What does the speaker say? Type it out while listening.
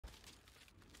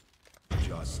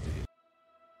justice.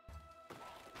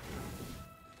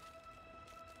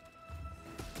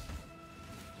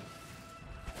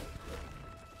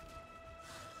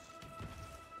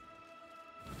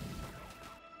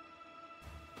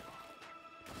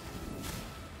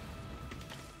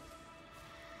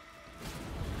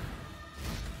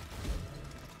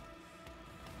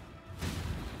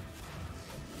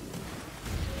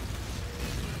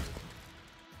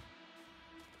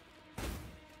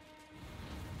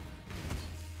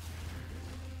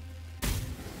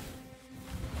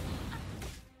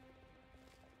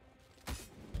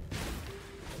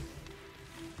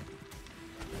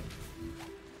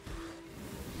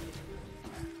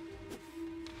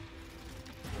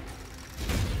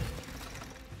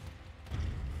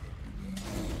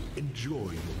 Enjoy your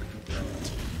little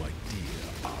treat, my dear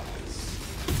Argus.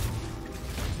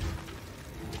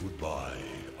 Goodbye,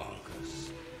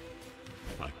 Argus.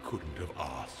 I couldn't have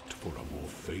asked for a more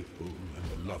faithful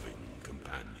and loving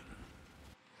companion.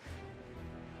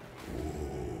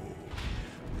 Oh,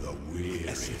 the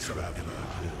weary traveler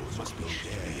must be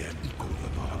there and equal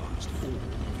amongst all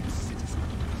his citizens.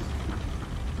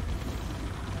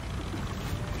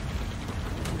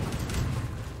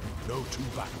 No two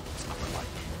battles are alike.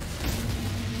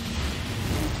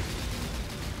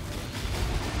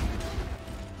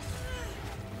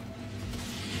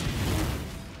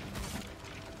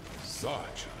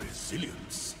 Such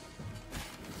resilience.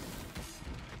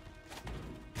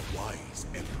 Wise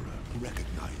emperor who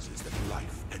recognizes that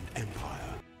life and empire.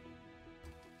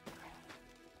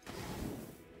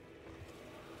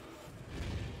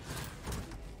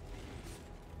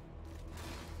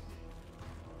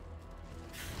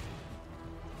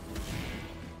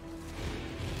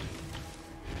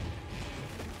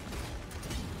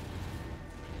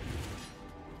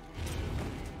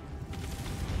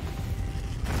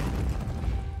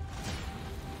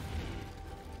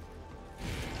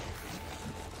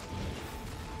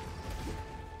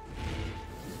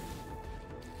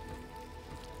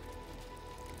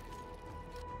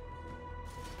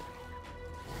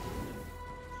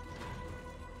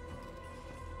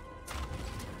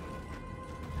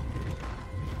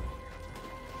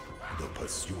 The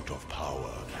pursuit of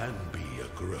power can be a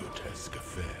grotesque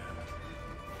affair.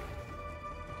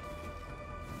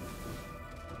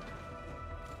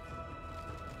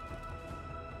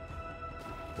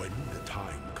 When the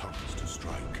time comes to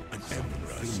strike, an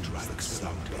emperor strikes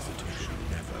without hesitation.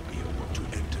 Never be able to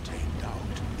entertain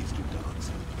doubt is to dance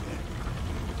again.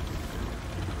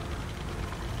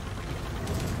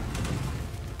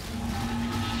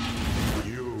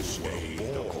 You stay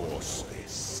the course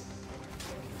this.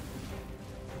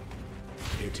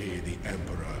 Pity the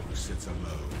emperor who sits alone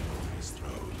on his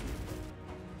throne.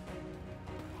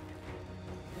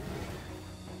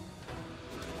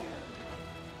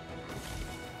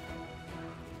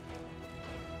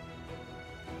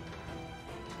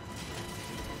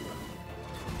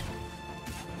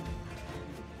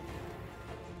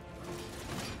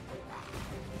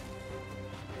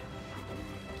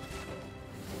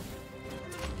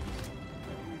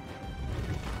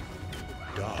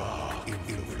 Dark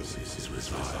influences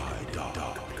reside in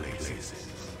dark places.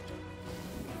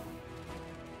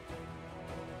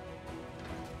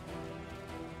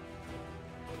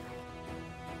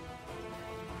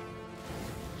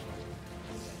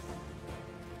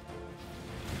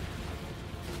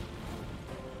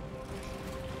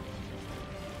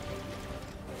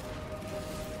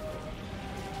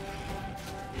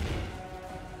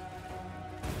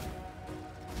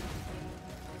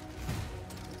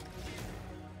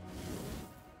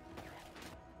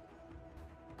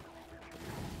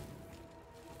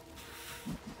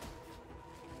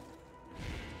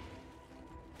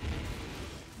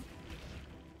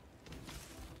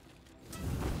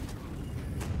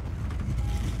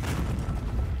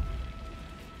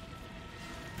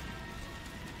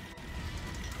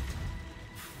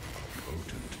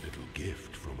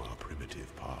 Gift from our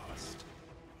primitive past.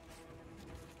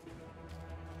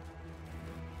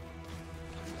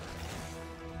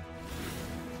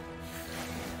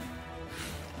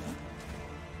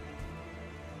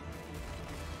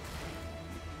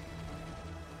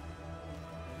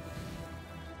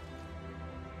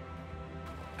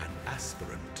 An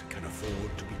aspirant can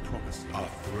afford to be promised our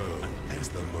throne is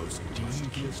the most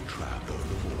devious trap of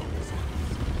the world.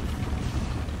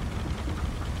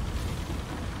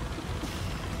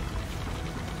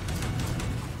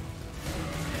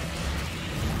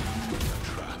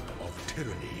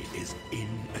 Tyranny.